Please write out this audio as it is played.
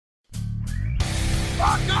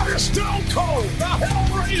Rock God is Stone Cold. The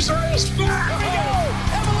Hellraiser is back. Here we go.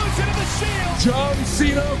 Evolution of the Shield. John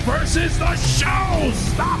Cena versus the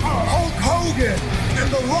Showstopper. Hulk Hogan and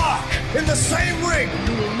The Rock in the same ring.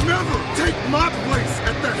 You will never take my place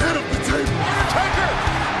at the head of the table. Undertaker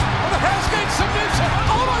with a Hell's Gate submission.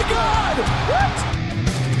 Oh my God! What?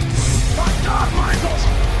 My God, Michaels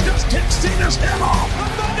just kicked Cena's head off. The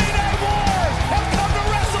Monday Night Wars have come to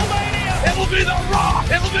WrestleMania. It'll be The Rock.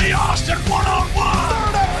 It'll be Austin one-on-one.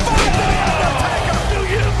 Third and five to the Undertaker. Do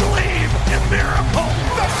you believe in miracles?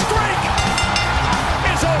 The streak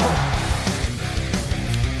is over.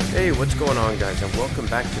 Hey, what's going on, guys, and welcome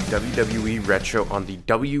back to WWE Retro on the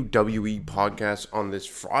WWE podcast on this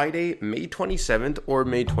Friday, May 27th or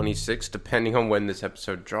May 26th, depending on when this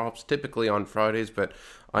episode drops, typically on Fridays, but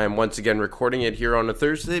I am once again recording it here on a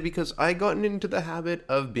Thursday because I gotten into the habit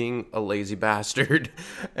of being a lazy bastard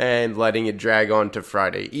and letting it drag on to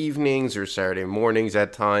Friday evenings or Saturday mornings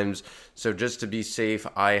at times. So just to be safe,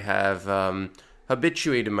 I have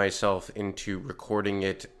habituated myself into recording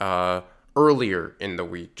it earlier in the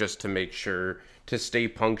week just to make sure to stay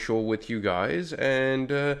punctual with you guys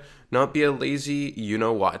and not be a lazy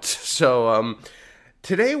you-know-what. So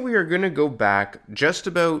today we are going to go back just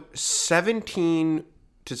about 17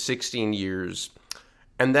 to 16 years,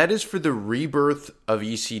 and that is for the rebirth of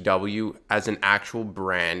ECW as an actual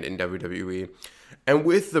brand in WWE. And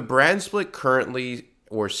with the brand split currently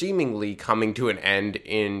or seemingly coming to an end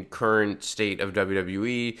in current state of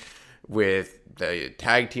WWE, with the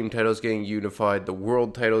tag team titles getting unified, the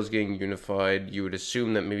world titles getting unified, you would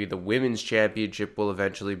assume that maybe the women's championship will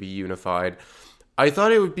eventually be unified. I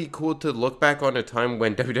thought it would be cool to look back on a time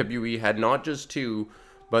when WWE had not just two,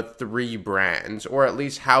 but three brands, or at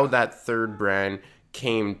least how that third brand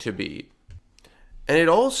came to be. And it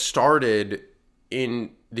all started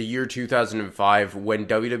in the year 2005 when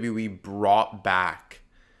WWE brought back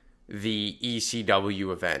the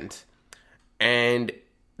ECW event and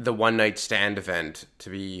the One Night Stand event, to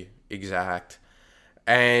be exact.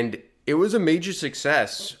 And it was a major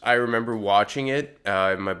success. I remember watching it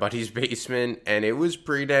in my buddy's basement, and it was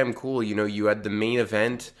pretty damn cool. You know, you had the main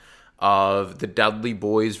event of the Dudley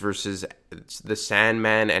Boys versus the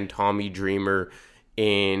Sandman and Tommy Dreamer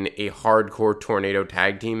in a hardcore tornado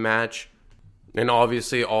tag team match. And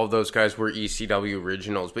obviously all of those guys were ECW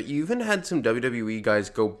originals, but you even had some WWE guys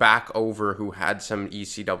go back over who had some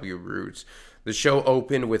ECW roots. The show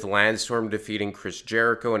opened with Landstorm defeating Chris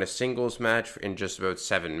Jericho in a singles match in just about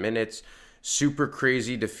 7 minutes. Super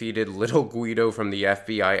Crazy defeated Little Guido from the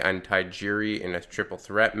FBI and Tajiri in a triple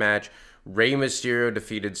threat match. Rey Mysterio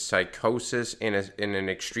defeated Psychosis in an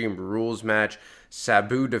Extreme Rules match.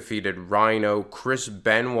 Sabu defeated Rhino. Chris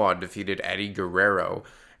Benoit defeated Eddie Guerrero,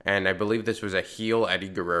 and I believe this was a heel Eddie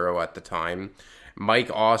Guerrero at the time.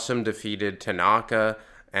 Mike Awesome defeated Tanaka,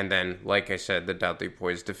 and then, like I said, the Dudley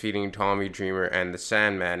Boys defeating Tommy Dreamer and the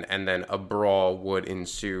Sandman, and then a brawl would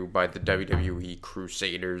ensue by the WWE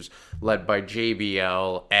Crusaders, led by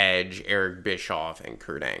JBL, Edge, Eric Bischoff, and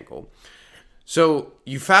Kurt Angle. So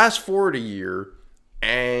you fast forward a year,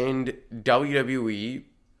 and WWE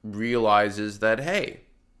realizes that, hey,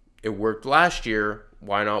 it worked last year,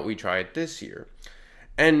 why not we try it this year?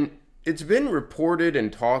 And it's been reported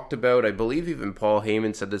and talked about, I believe even Paul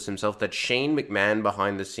Heyman said this himself, that Shane McMahon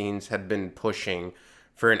behind the scenes had been pushing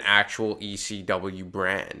for an actual ECW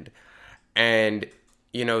brand. And,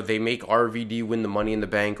 you know, they make RVD win the Money in the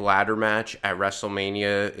Bank ladder match at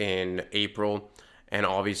WrestleMania in April. And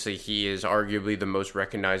obviously he is arguably the most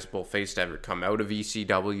recognizable face to ever come out of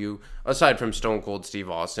ECW, aside from Stone Cold Steve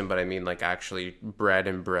Austin, but I mean like actually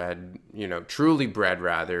truly bred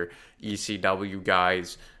rather, ECW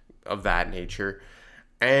guys of that nature.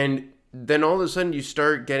 And then all of a sudden you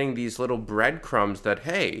start getting these little breadcrumbs that,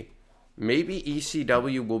 hey, maybe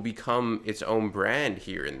ECW will become its own brand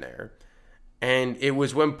here and there. And it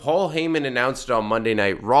was when Paul Heyman announced it on Monday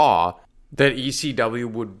Night Raw that ECW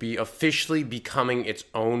would be officially becoming its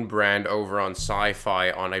own brand over on Sci-Fi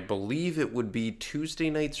on, I believe it would be Tuesday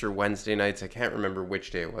nights or Wednesday nights. I can't remember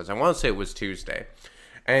which day it was. I want to say it was Tuesday.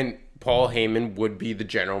 And Paul Heyman would be the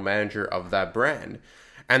general manager of that brand.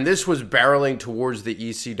 And this was barreling towards the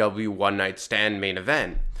ECW One Night Stand main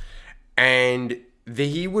event. And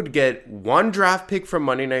he would get one draft pick from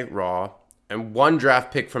Monday Night Raw and one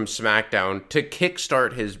draft pick from SmackDown to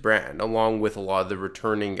kickstart his brand, along with a lot of the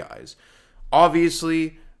returning guys.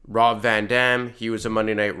 Obviously, Rob Van Dam, he was a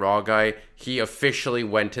Monday Night Raw guy. He officially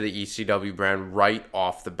went to the ECW brand right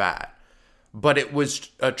off the bat. But it was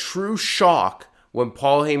a true shock when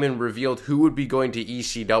Paul Heyman revealed who would be going to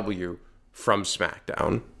ECW from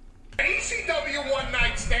SmackDown. ECW One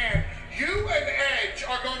Night Stand, you and Edge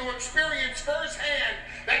are going to experience firsthand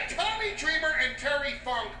that Tommy Dreamer and Terry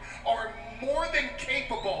Funk are more than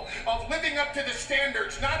capable of living up to the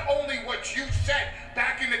standards, not only what you set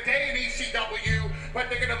back in the day in ECW, but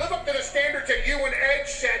they're going to live up to the standards that you and Edge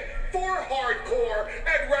set for hardcore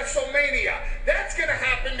at WrestleMania. That's going to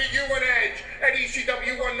happen to you and Edge at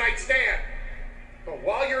ECW One Night Stand. But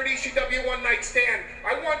while you're at ECW One Night Stand,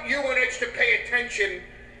 I want you and Edge to pay attention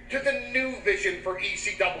to the new vision for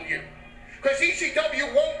ECW. Because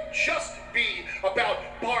ECW won't just be about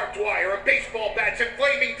barbed wire and baseball bats and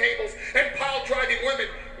flaming tables and pile-driving women.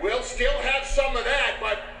 We'll still have some of that,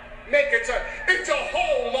 but Mick, it's a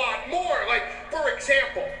whole lot more. Like, for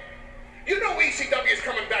example, you know ECW is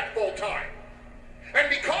coming back full-time. And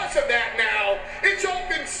because of that now, it's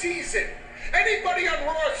open season. Anybody on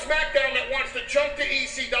Raw or SmackDown that wants to jump to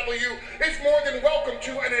ECW is more than welcome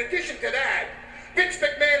to. And in addition to that, Vince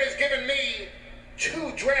McMahon has given me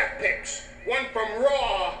 2 draft picks. One from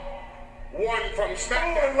Raw, one from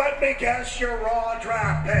SmackDown. Oh, and let me guess your Raw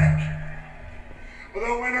draft pick.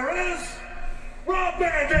 The winner is Rob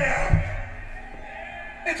Van Dam.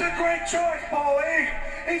 It's a great choice, Paulie.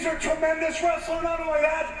 He's a tremendous wrestler. Not only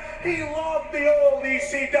that, he loved the old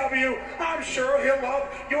ECW. I'm sure he'll love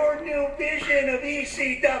your new vision of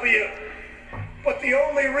ECW. But the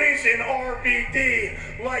only reason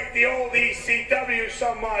RVD liked the old ECW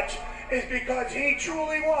so much is because he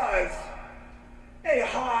truly was a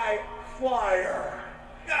high flyer.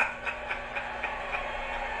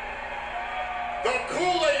 The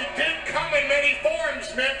Kool-Aid did come in many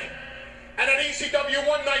forms, Mick. And at ECW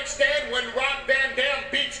One Night Stand, when Rob Van Dam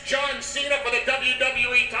beats John Cena for the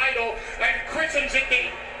WWE title and christens it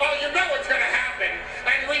you know what's going to happen,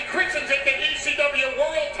 and rechristens it the ECW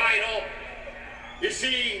World title, you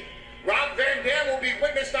see, Rob Van Dam will be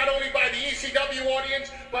witnessed not only by the ECW audience,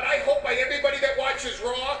 but I hope by everybody that watches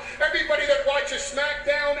Raw, everybody that watches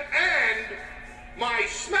SmackDown, and my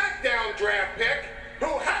SmackDown draft pick,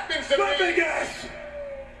 who happens to Let me guess.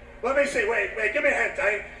 Let me see. Wait. Give me a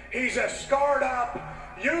hint. He's a scarred up,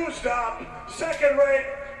 used up, second-rate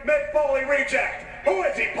Mick Foley reject. Who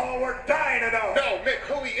is he, Paul? We're dying to know. No, Mick,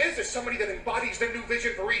 who he is somebody that embodies the new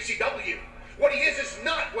vision for ECW. What he is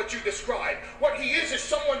not what you described. What he is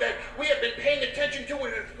someone that we have been paying attention to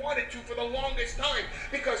and have wanted to for the longest time.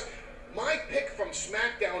 Because my pick from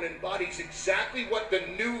SmackDown embodies exactly what the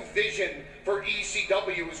new vision for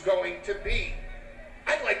ECW is going to be.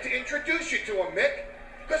 I'd like to introduce you to him, Mick,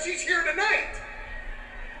 because he's here tonight.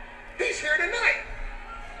 He's here tonight.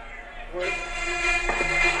 What in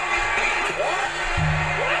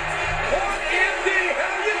the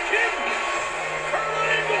hell are you kidding? Kurt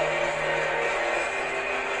Angle!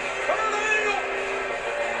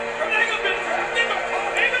 Kurt Angle been drafted by Paul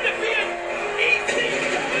Heyman to be an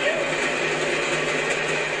ECW!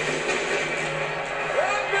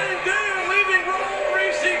 Rob Van Dam leaving Raw for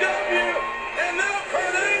ECW, and now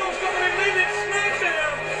Kurt Angle's going to be leaving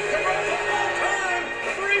SmackDown to wrestle full-time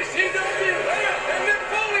for ECW, and Mick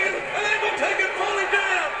Foley and Angle taking Foley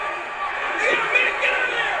down. Get out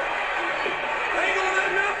of there! Angle in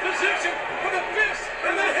that mouth position with a fist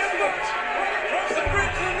and the headbutts right across the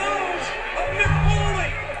bridge of the nose of Mick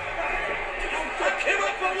Foley. I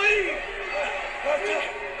cannot believe.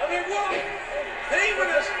 I mean, what? Heyman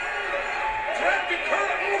has drafted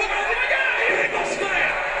Kurt. Oh my God! Angle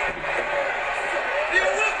snap! The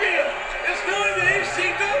Olympian is going to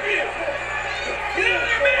ECW. Get out of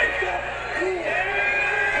there, Mick!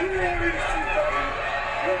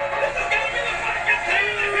 This is going to be the blackest day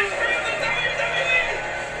in the history of the WWE!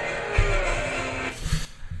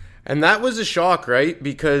 And that was a shock, right?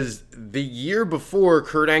 Because the year before,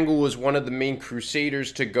 Kurt Angle was one of the main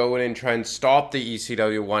crusaders to go in and try and stop the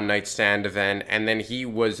ECW One Night Stand event, and then he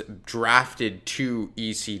was drafted to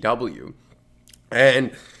ECW.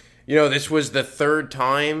 And, you know, this was the 3rd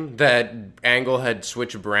time that Angle had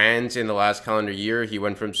switched brands in the last calendar year. He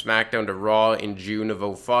went from SmackDown to Raw in June of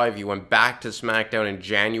 2005. He went back to SmackDown in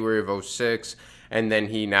January of 2006. And then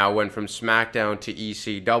he now went from SmackDown to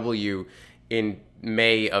ECW in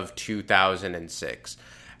May of 2006.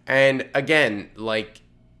 And again, like,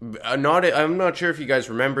 I'm not sure if you guys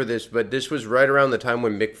remember this, but this was right around the time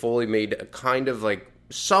when Mick Foley made a kind of like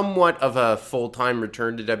somewhat of a full-time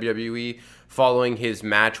return to WWE following his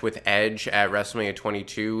match with Edge at WrestleMania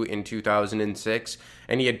 22 in 2006,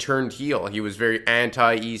 and he had turned heel. He was very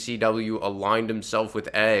anti-ECW, aligned himself with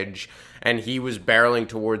Edge, and he was barreling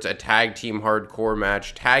towards a tag team hardcore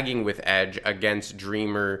match, tagging with Edge against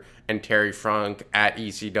Dreamer and Terry Funk at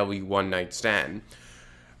ECW One Night Stand.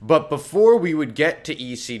 But before we would get to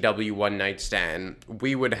ECW One Night Stand,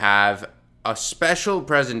 we would have a special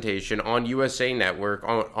presentation on USA Network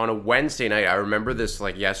on a Wednesday night. I remember this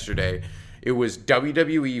like yesterday. It was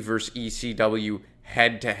WWE versus ECW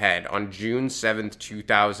head-to-head on June 7th,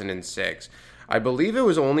 2006. I believe it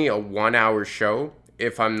was only a 1-hour show,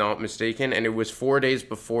 if I'm not mistaken, and it was 4 days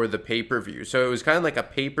before the pay-per-view. So it was kind of like a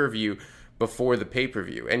pay-per-view before the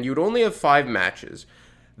pay-per-view. And you'd only have 5 matches.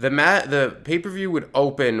 The pay-per-view would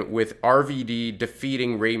open with RVD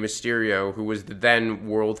defeating Rey Mysterio, who was the then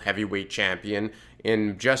World Heavyweight Champion,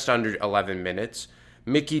 in just under 11 minutes.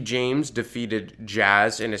 Mickie James defeated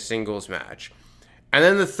Jazz in a singles match. And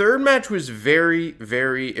then the third match was very,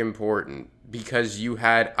 very important because you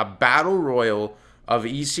had a battle royal of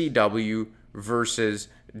ECW versus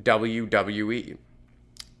WWE.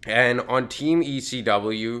 And on Team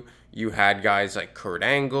ECW, you had guys like Kurt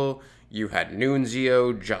Angle, you had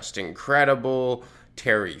Nunzio, Just Incredible,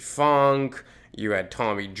 Terry Funk, you had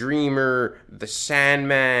Tommy Dreamer, The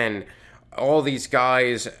Sandman, all these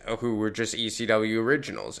guys who were just ECW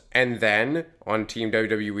originals. And then on Team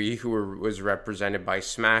WWE, who was represented by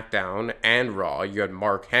SmackDown and Raw, you had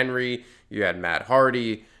Mark Henry, you had Matt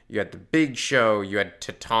Hardy, you had The Big Show, you had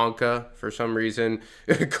Tatanka for some reason,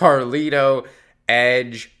 Carlito,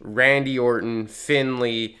 Edge, Randy Orton,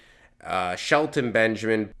 Finlay, Shelton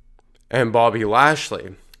Benjamin, and Bobby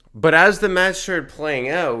Lashley. But as the match started playing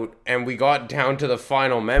out and we got down to the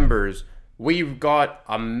final members, we got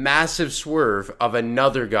a massive swerve of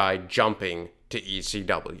another guy jumping to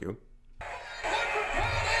ECW.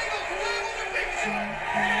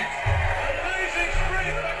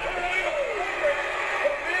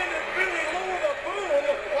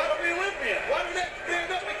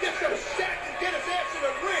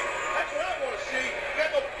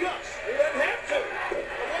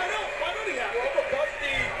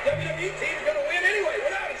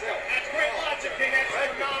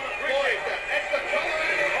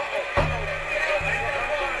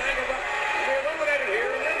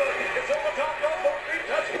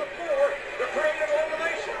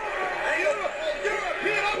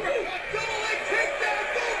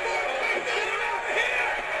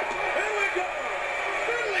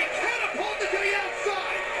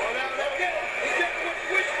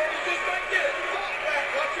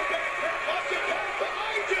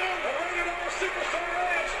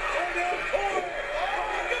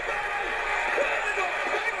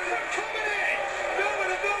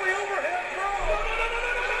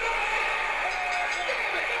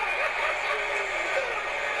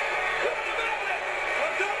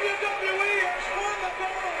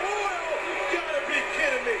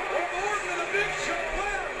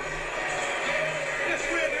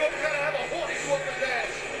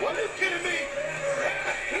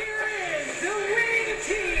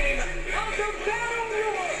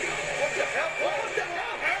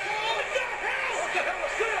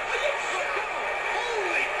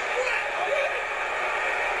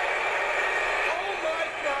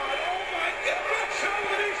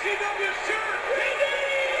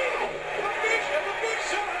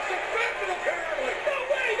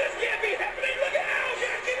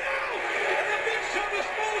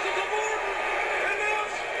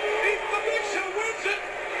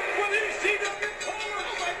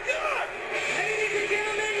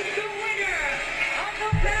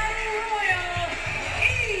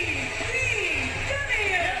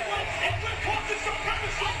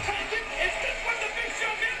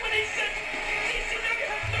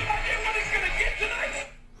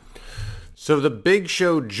 So the Big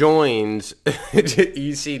Show joins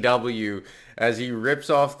ECW as he rips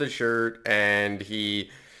off the shirt and he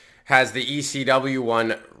has the ECW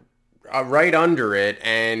one right under it,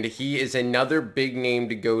 and he is another big name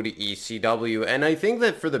to go to ECW. And I think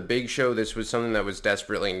that for the Big Show, this was something that was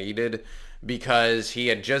desperately needed because he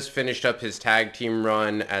had just finished up his tag team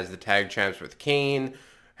run as the tag champs with Kane,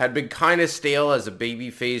 had been kind of stale as a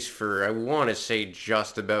babyface for, I want to say,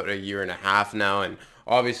 just about a year and a half now, and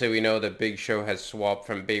obviously we know that Big Show has swapped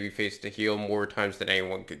from babyface to heel more times than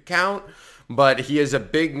anyone could count, but he is a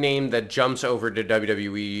big name that jumps over to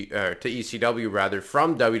WWE, to ECW rather,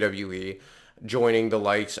 from WWE, joining the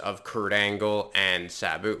likes of Kurt Angle and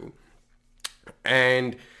Sabu.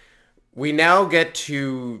 And we now get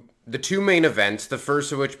to the two main events, the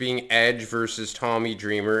first of which being Edge versus Tommy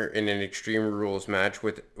Dreamer in an Extreme Rules match,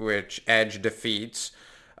 with which Edge defeats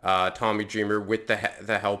Tommy Dreamer with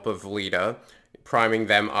the help of Lita, priming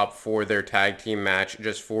them up for their tag team match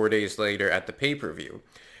just 4 days later at the pay-per-view.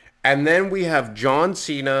 And then we have John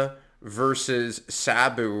Cena versus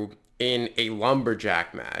Sabu in a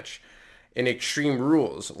lumberjack match, an Extreme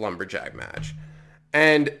Rules lumberjack match.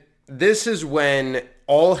 And this is when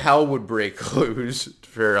all hell would break loose,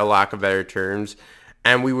 for a lack of better terms,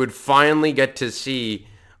 and we would finally get to see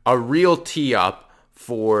a real tee-up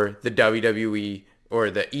for the WWE or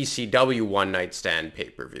the ECW One Night Stand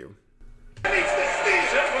pay-per-view.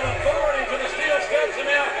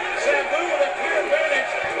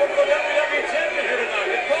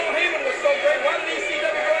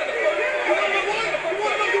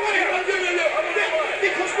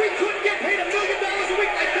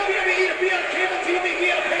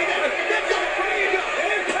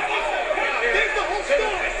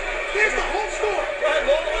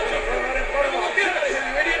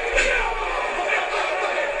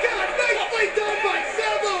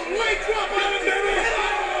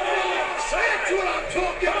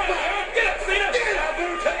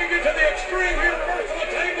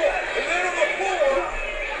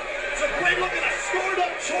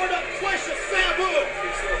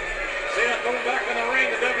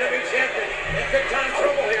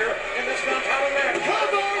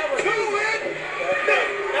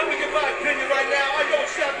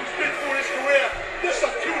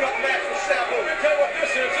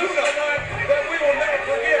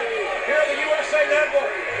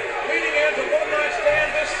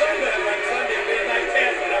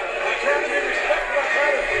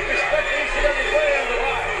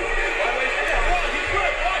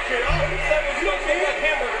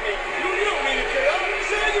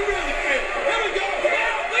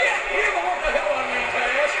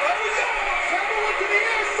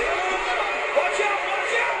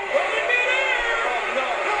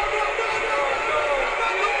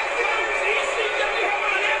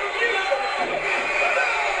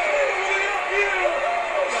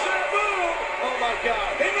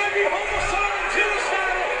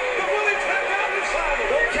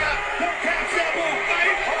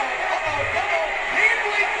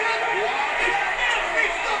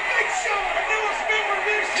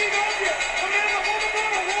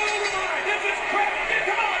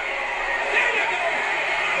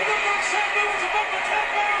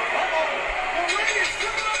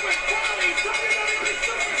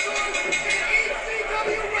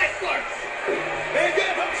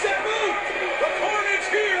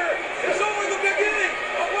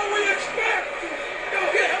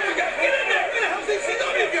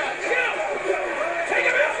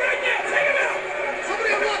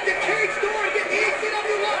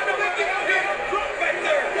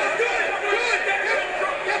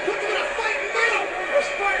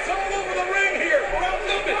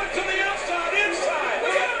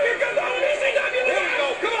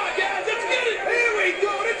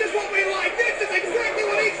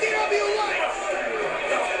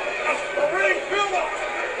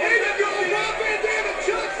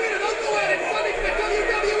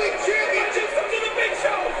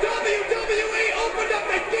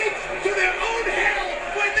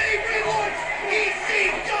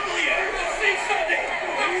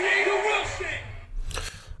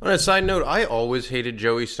 On a side note, I always hated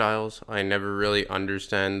Joey Styles. I never really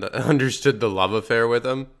understood the love affair with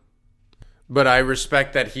him. But I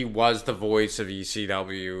respect that he was the voice of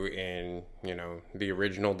ECW in, the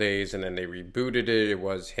original days, and then they rebooted it. It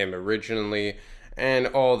was him originally and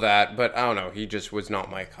all that. But I don't know, he just was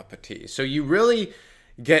not my cup of tea. So you really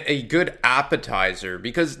get a good appetizer,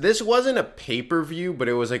 because this wasn't a pay-per-view, but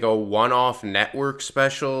it was like a one-off network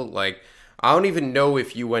special. Like, I don't even know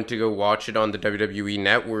if you went to go watch it on the WWE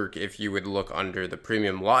Network, if you would look under the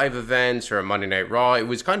premium live events or a Monday Night Raw. It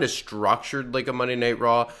was kind of structured like a Monday Night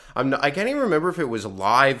Raw. I can't even remember if it was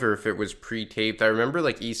live or if it was pre-taped. I remember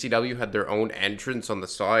like ECW had their own entrance on the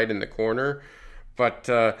side in the corner. But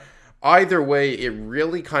either way, it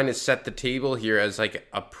really kind of set the table here as like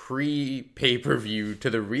a pre-pay-per-view to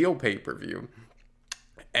the real pay-per-view.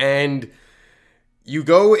 And you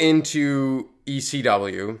go into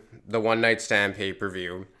ECW, the One Night Stand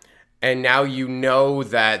pay-per-view, and now you know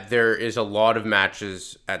that there is a lot of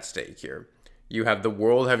matches at stake here. You have the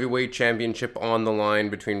World Heavyweight Championship on the line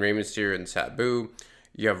between Rey Mysterio and Sabu.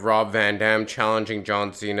 You have Rob Van Dam challenging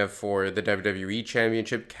John Cena for the WWE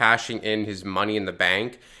Championship, cashing in his Money in the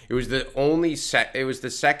Bank. It was the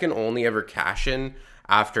second only ever cash-in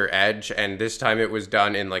after Edge, and this time it was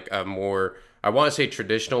done in like a more, I want to say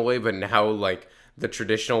traditional way, but now like the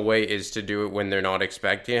traditional way is to do it when they're not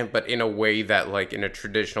expecting it, but in a way that like in a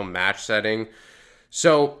traditional match setting.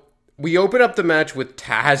 So we open up the match with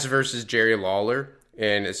Taz versus Jerry Lawler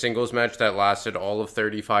in a singles match that lasted all of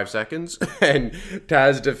 35 seconds. And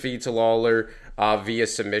Taz defeats Lawler via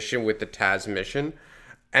submission with the Taz mission.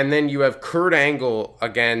 And then you have Kurt Angle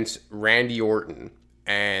against Randy Orton.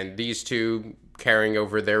 And these two carrying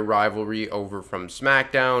over their rivalry over from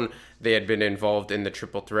SmackDown. They had been involved in the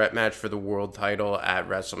triple threat match for the world title at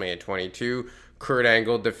WrestleMania 22. Kurt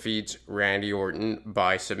Angle defeats Randy Orton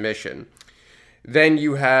by submission. Then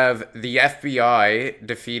you have the FBI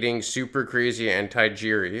defeating Super Crazy and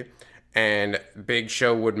Tajiri, and Big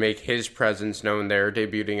Show would make his presence known there,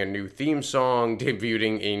 debuting a new theme song,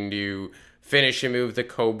 debuting a new finishing move, the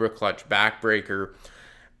Cobra Clutch Backbreaker,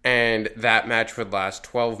 and that match would last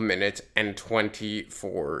 12 minutes and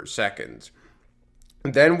 24 seconds.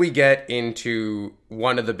 Then we get into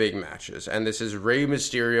one of the big matches, and this is Rey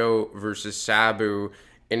Mysterio versus Sabu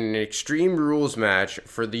in an Extreme Rules match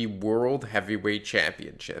for the World Heavyweight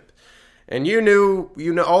Championship. And you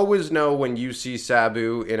always know when you see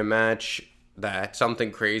Sabu in a match that something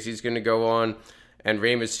crazy is going to go on. And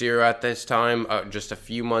Rey Mysterio at this time, just a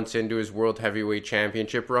few months into his World Heavyweight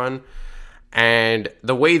Championship run. And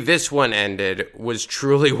the way this one ended was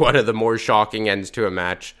truly one of the more shocking ends to a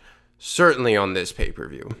match, certainly on this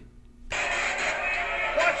pay-per-view. Watch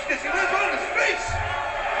this, he lands on his face!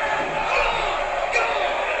 Oh,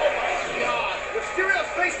 God! Mysterio's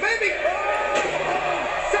face, baby!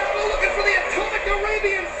 Sabu looking for the Atomic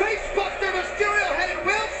Arabian face buster! Mysterio had it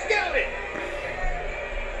well scouted!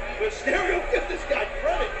 Mysterio, give this guy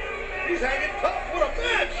credit! He's hanging tough, what a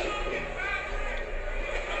match!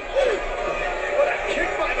 Ooh, what a kick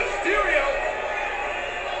by Mysterio!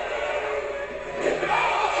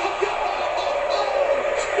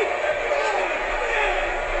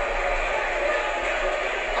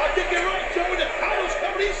 I think you're right, Joe. The title's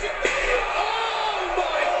coming. Oh my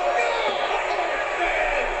God! Oh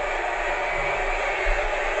man!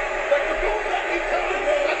 Like we're going back in time,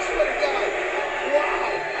 man. I swear to God.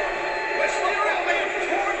 Wow! Mysterio may have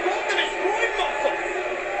torn both of his groin muscles.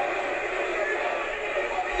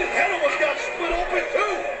 His head almost got split open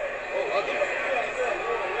too. Oh, lucky.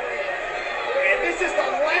 And this is the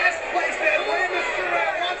last place that Rey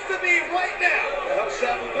Mysterio wants to be right now. How's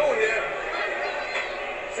Sabu doing here?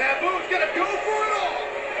 Sabu's gonna go for it all.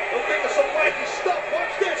 He'll think of some wacky stuff.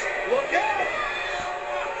 Watch this. Look out.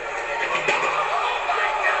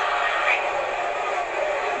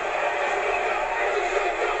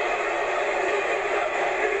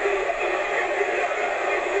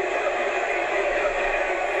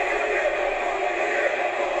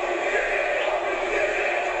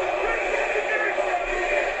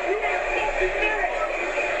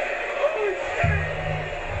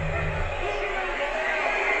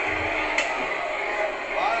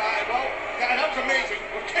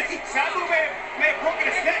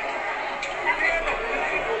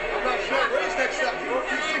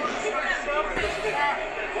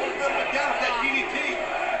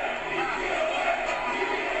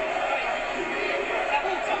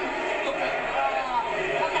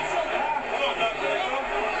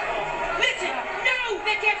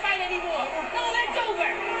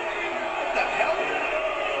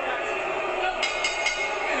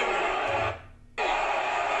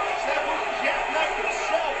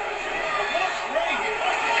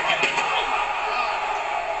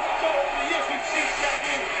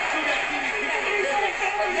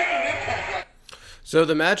 So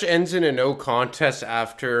the match ends in a no contest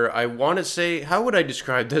after, I want to say, how would I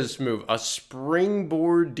describe this move? A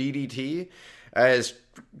springboard DDT, as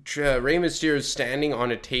Rey Mysterio is standing on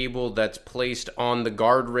a table that's placed on the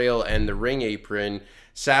guardrail and the ring apron.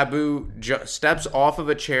 Sabu steps off of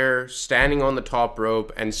a chair, standing on the top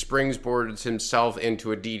rope, and springboards himself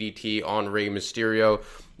into a DDT on Rey Mysterio.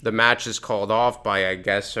 The match is called off by, I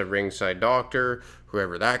guess, a ringside doctor,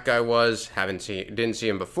 whoever that guy was. Didn't see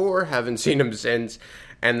him before, haven't seen him since,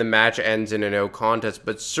 and the match ends in a no contest,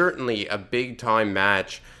 but certainly a big time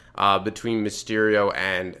match between Mysterio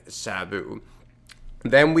and Sabu.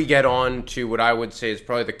 Then we get on to what I would say is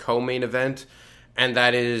probably the co-main event, and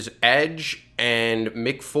that is Edge and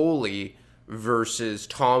Mick Foley versus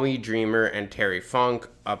Tommy Dreamer and Terry Funk,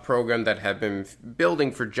 a program that had been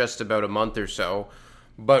building for just about a month or so.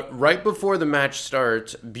 But right before the match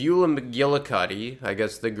starts, Beulah McGillicuddy, I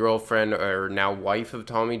guess the girlfriend or now wife of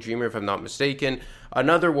Tommy Dreamer, if I'm not mistaken,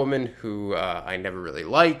 another woman who I never really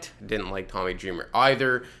liked, didn't like Tommy Dreamer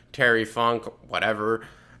either, Terry Funk, whatever.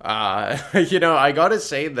 I gotta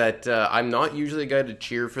say that I'm not usually a guy to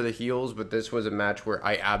cheer for the heels, but this was a match where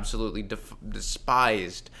I absolutely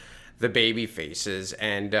despised the baby faces.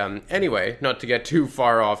 And anyway, not to get too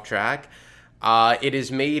far off track, it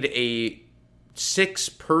is made a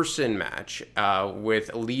 6-person match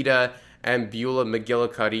with Lita and Beulah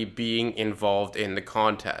McGillicuddy being involved in the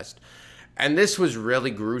contest. And this was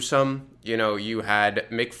really gruesome. You know, you had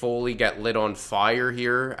Mick Foley get lit on fire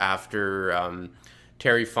here after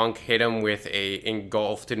Terry Funk hit him with a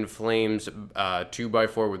engulfed in flames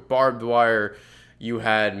 2x4 with barbed wire. You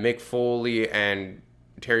had Mick Foley and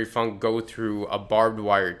Terry Funk go through a barbed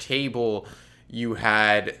wire table. You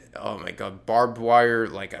had, oh my god, barbed wire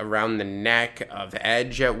like around the neck of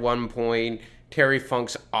Edge at one point. Terry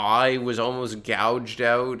Funk's eye was almost gouged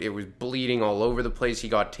out. It was bleeding all over the place. He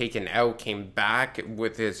got taken out, came back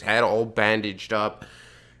with his head all bandaged up.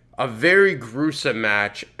 A very gruesome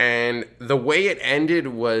match, and the way it ended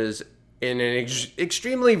was in an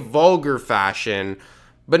extremely vulgar fashion,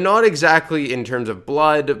 but not exactly in terms of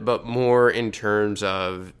blood, but more in terms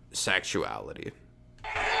of sexuality.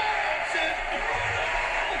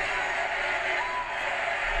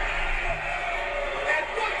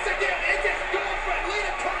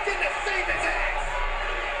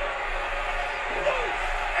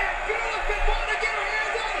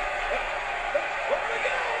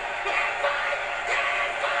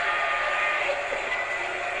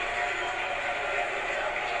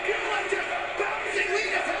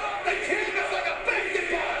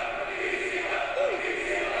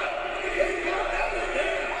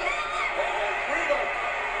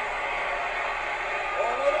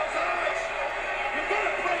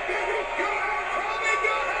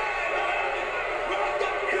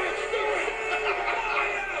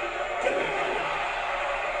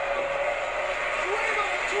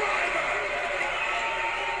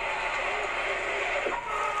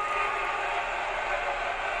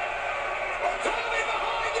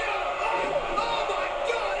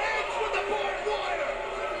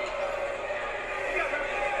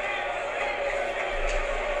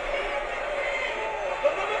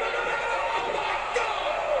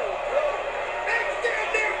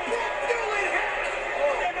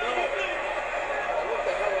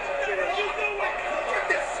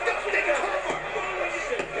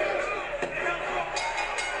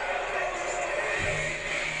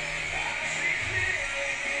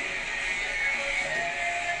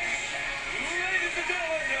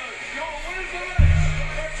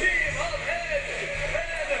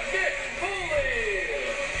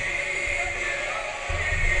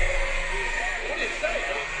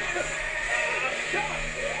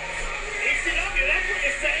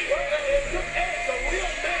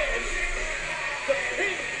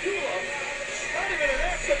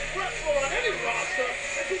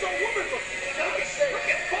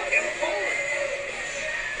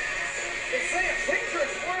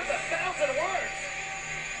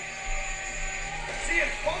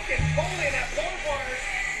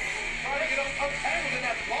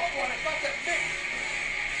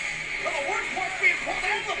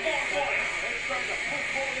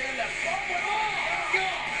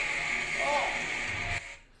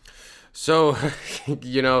 So,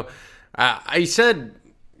 I said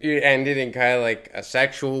it ended in kind of like a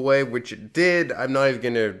sexual way, which it did. I'm not even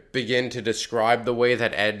going to begin to describe the way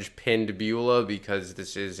that Edge pinned Beulah because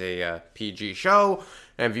this is a PG show.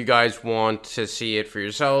 And if you guys want to see it for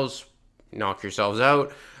yourselves, knock yourselves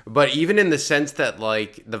out. But even in the sense that,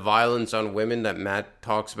 like, the violence on women that Matt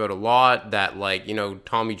talks about a lot, that, like,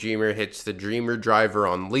 Tommy Dreamer hits the Dreamer Driver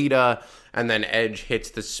on Lita, and then Edge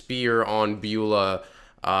hits the spear on Beulah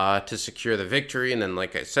to secure the victory. And then,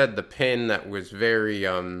 like I said, the pin that was very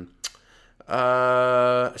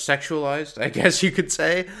sexualized, I guess you could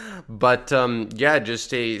say. But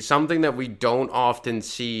just something that we don't often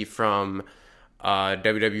see from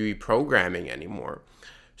WWE programming anymore.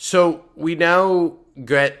 So we now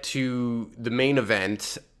get to the main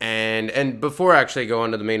event, and before I actually go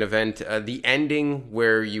on to the main event, the ending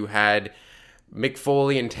where you had Mick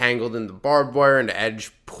Foley entangled in the barbed wire and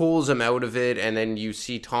Edge pulls him out of it, and then you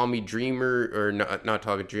see Tommy Dreamer, or not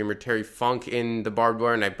Tommy Dreamer, Terry Funk in the barbed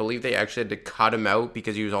wire, and I believe they actually had to cut him out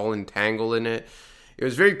because he was all entangled in it. It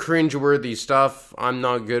was very cringeworthy stuff. I'm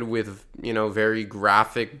not good with, very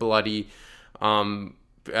graphic, bloody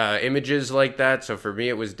images like that, so for me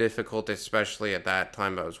it was difficult, especially at that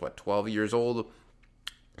time. I was 12 years old.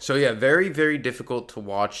 So yeah, very, very difficult to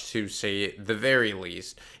watch, to say the very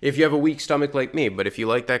least, if you have a weak stomach like me. But if you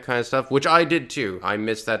like that kind of stuff, which I did too, I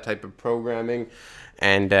missed that type of programming,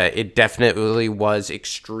 and it definitely was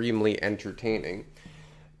extremely entertaining.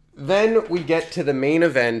 Then we get to the main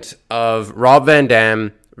event of Rob Van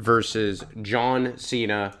Dam versus John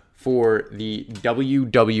Cena for the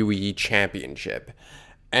WWE Championship.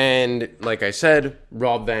 And like I said,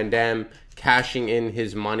 Rob Van Dam cashing in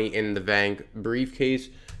his Money in the Bank briefcase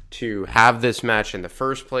to have this match in the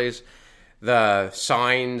first place. The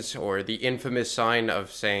signs, or the infamous sign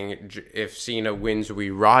of saying, if Cena wins, we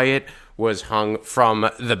riot, was hung from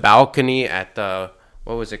the balcony at the,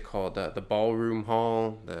 what was it called? The ballroom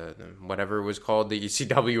hall, the whatever it was called, the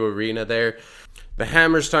ECW arena there. The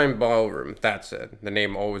Hammerstein Ballroom, that's it. The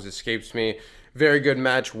name always escapes me. Very good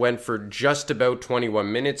match, went for just about 21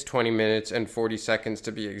 minutes, 20 minutes and 40 seconds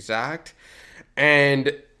to be exact.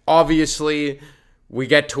 And obviously, we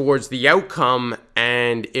get towards the outcome,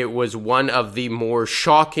 and it was one of the more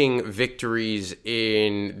shocking victories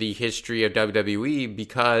in the history of WWE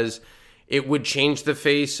because it would change the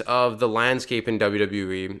face of the landscape in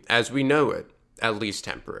WWE as we know it, at least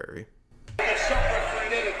temporary.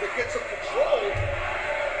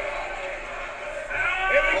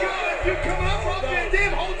 You come out, Rob Van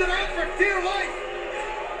Dam holds it out for dear life.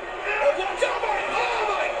 Oh, watch out! Oh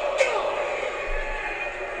my God!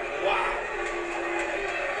 Wow!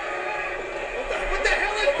 What the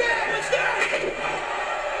hell is that? What's that?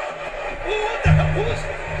 Oh, what the hell? Who is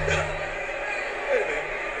that? Wait a minute.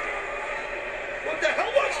 What the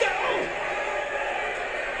hell? What's that? Oh!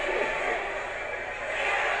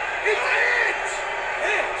 It's Edge!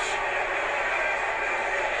 Edge!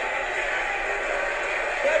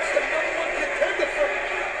 That's the number one contender for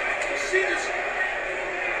the Cena's.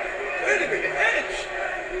 Wait a minute, Edge!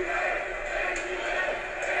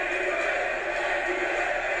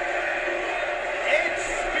 Edge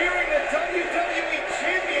spearing the WWE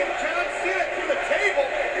champion John Cena through the table.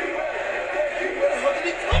 Where the hell did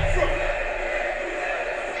he come from?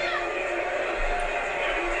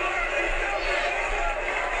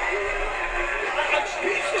 I'm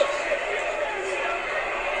speechless.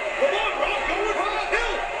 Come on, Rob, go with Rob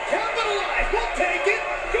Hill. Capitalize, we'll take it.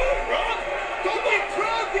 Go, Rob. Don't be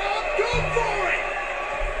proud, Rob. Go for it.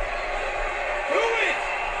 Do it.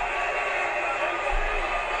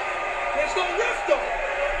 There's no ref, though.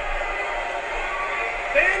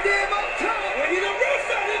 Van Dam up top. We need a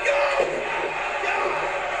ref out and go.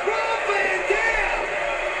 Rob Van Dam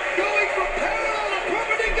going from parallel to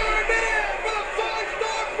perpendicular midair for the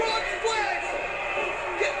 5-star front splash.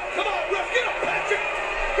 Come on, ref, get up, Patrick.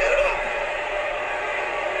 Get him up.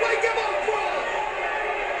 Wake him up, Rob.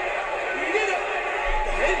 We need a...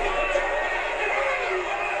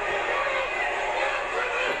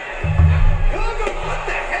 Cover, what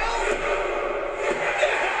the hell?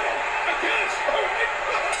 I guess. All right.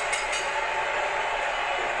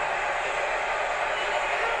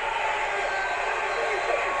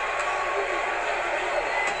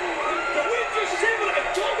 Did we just see what I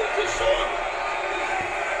told we just saw?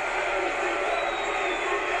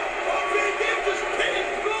 Rob Van Dam just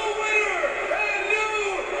pinned the winner and new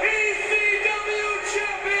ECW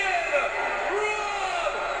champion,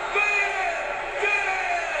 Rob Van Dam.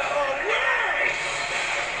 All right.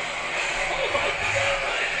 Oh my God!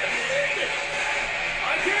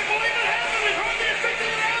 I can't believe it happened. We heard the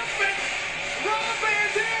official announcement. Rob Van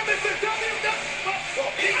Dam is the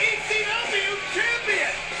ECW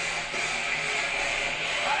champion.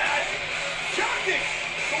 Shocking!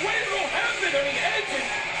 The way it all happened. I mean, Edge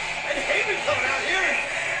and Heyman coming out here.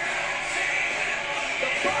 The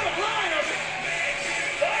bottom line of it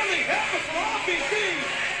finally happened from RVD.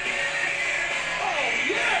 Oh,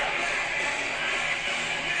 yeah!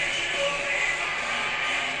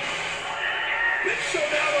 Big Show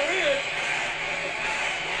now they're in.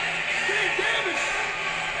 Van Dam is...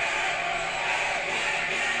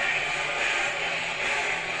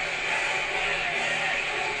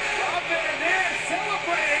 Rob Van Dam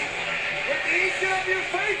celebrating with the ECW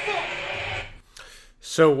faithful.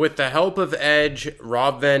 So with the help of Edge,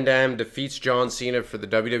 Rob Van Dam defeats John Cena for the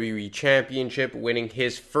WWE Championship, winning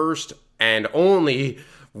his first and only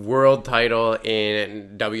world title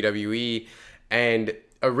in WWE. And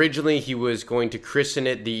originally he was going to christen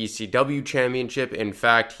it the ECW Championship. In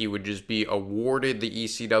fact, he would just be awarded the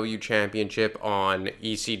ECW Championship on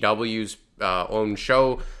ECW's own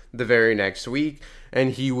show the very next week.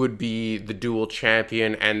 And he would be the dual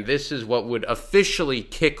champion. And this is what would officially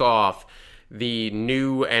kick off the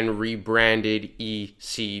new and rebranded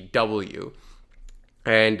ECW.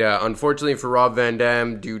 And unfortunately for Rob Van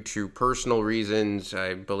Dam, due to personal reasons,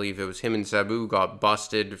 I believe it was him and Sabu got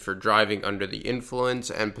busted for driving under the influence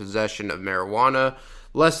and possession of marijuana.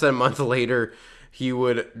 Less than a month later, he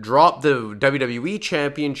would drop the WWE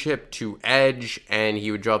Championship to Edge, and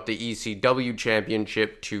he would drop the ECW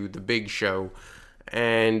Championship to The Big Show,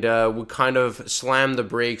 and would kind of slam the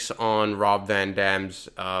brakes on Rob Van Dam's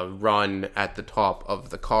run at the top of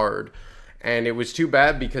the card. And it was too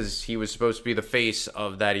bad because he was supposed to be the face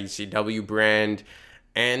of that ECW brand.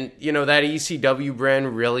 And, you know, that ECW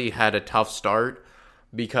brand really had a tough start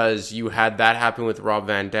because you had that happen with Rob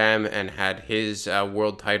Van Dam and had his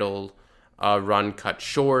world title run cut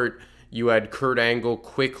short. You had Kurt Angle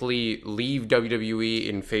quickly leave WWE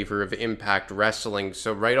in favor of Impact Wrestling.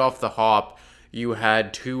 So right off the hop, you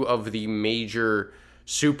had two of the major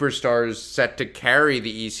superstars set to carry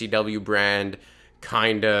the ECW brand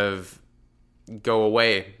kind of go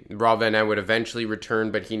away. Rob Van Dam would eventually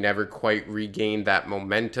return, but he never quite regained that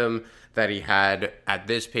momentum that he had at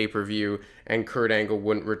this pay-per-view, and Kurt Angle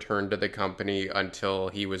wouldn't return to the company until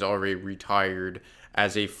he was already retired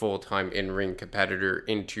as a full-time in-ring competitor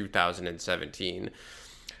in 2017.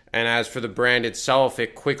 And as for the brand itself,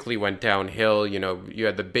 it quickly went downhill. You know, you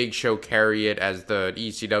had the Big Show carry it as the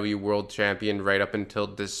ECW World Champion right up until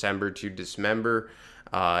December to Dismember.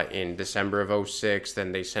 In December of 2006,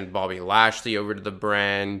 then they sent Bobby Lashley over to the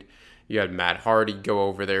brand. You had Matt Hardy go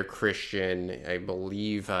over there, Christian, I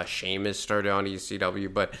believe Sheamus started on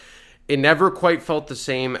ECW, but it never quite felt the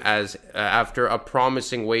same as after a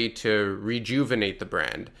promising way to rejuvenate the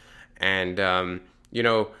brand. And, you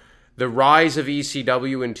know, the rise of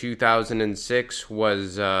ECW in 2006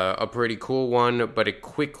 was a pretty cool one, but it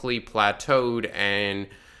quickly plateaued and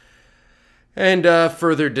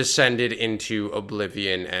further descended into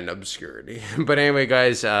oblivion and obscurity. But anyway,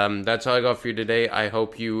 guys, that's all I got for you today. I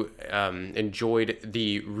hope you enjoyed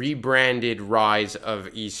the rebranded rise of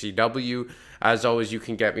ECW. As always, you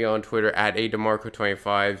can get me on Twitter at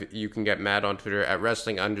ADeMarco25. You can get Matt on Twitter at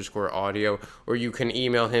Wrestling_audio, or you can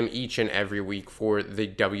email him each and every week for the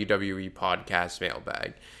WWE Podcast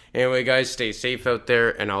mailbag. Anyway, guys, stay safe out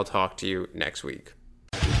there, and I'll talk to you next week.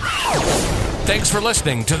 Thanks for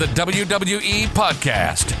listening to the WWE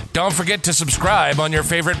Podcast. Don't forget to subscribe on your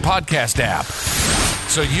favorite podcast app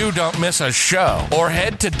so you don't miss a show, or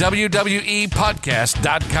head to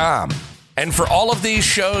WWEpodcast.com. And for all of these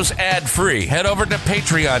shows ad-free, head over to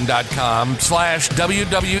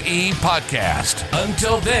patreon.com/WWE Podcast.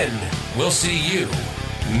 Until then, we'll see you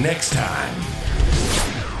next time.